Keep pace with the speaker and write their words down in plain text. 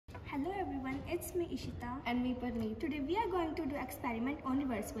it's me Ishita. And me Parneet. Today we are going to do experiment on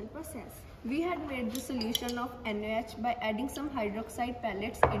reversible process. We had made the solution of NaOH by adding some hydroxide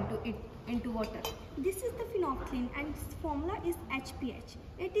pellets into water. This is the phenolphthalein and its formula is HPH.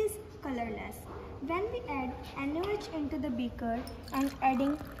 It is colorless. When we add NaOH into the beaker and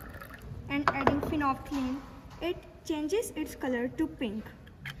adding phenolphthalein, it changes its color to pink.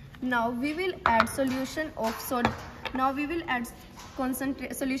 Now we will add solution of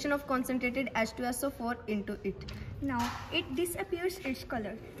solution of concentrated H2SO4 into it. Now it disappears its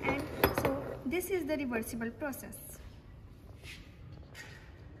color, and so this is the reversible process.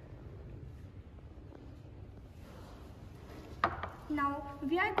 Now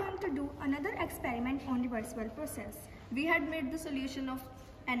we are going to do another experiment on reversible process. We had made the solution of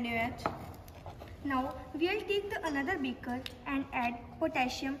NaOH. Now we will take another beaker and add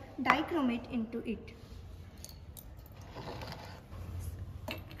potassium dichromate into it.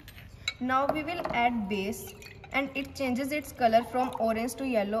 Now we will add base and it changes its color from orange to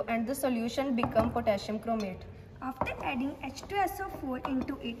yellow and the solution becomes potassium chromate. After adding H2SO4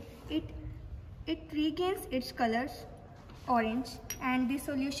 into it regains its colors orange and the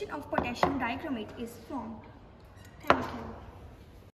solution of potassium dichromate is formed.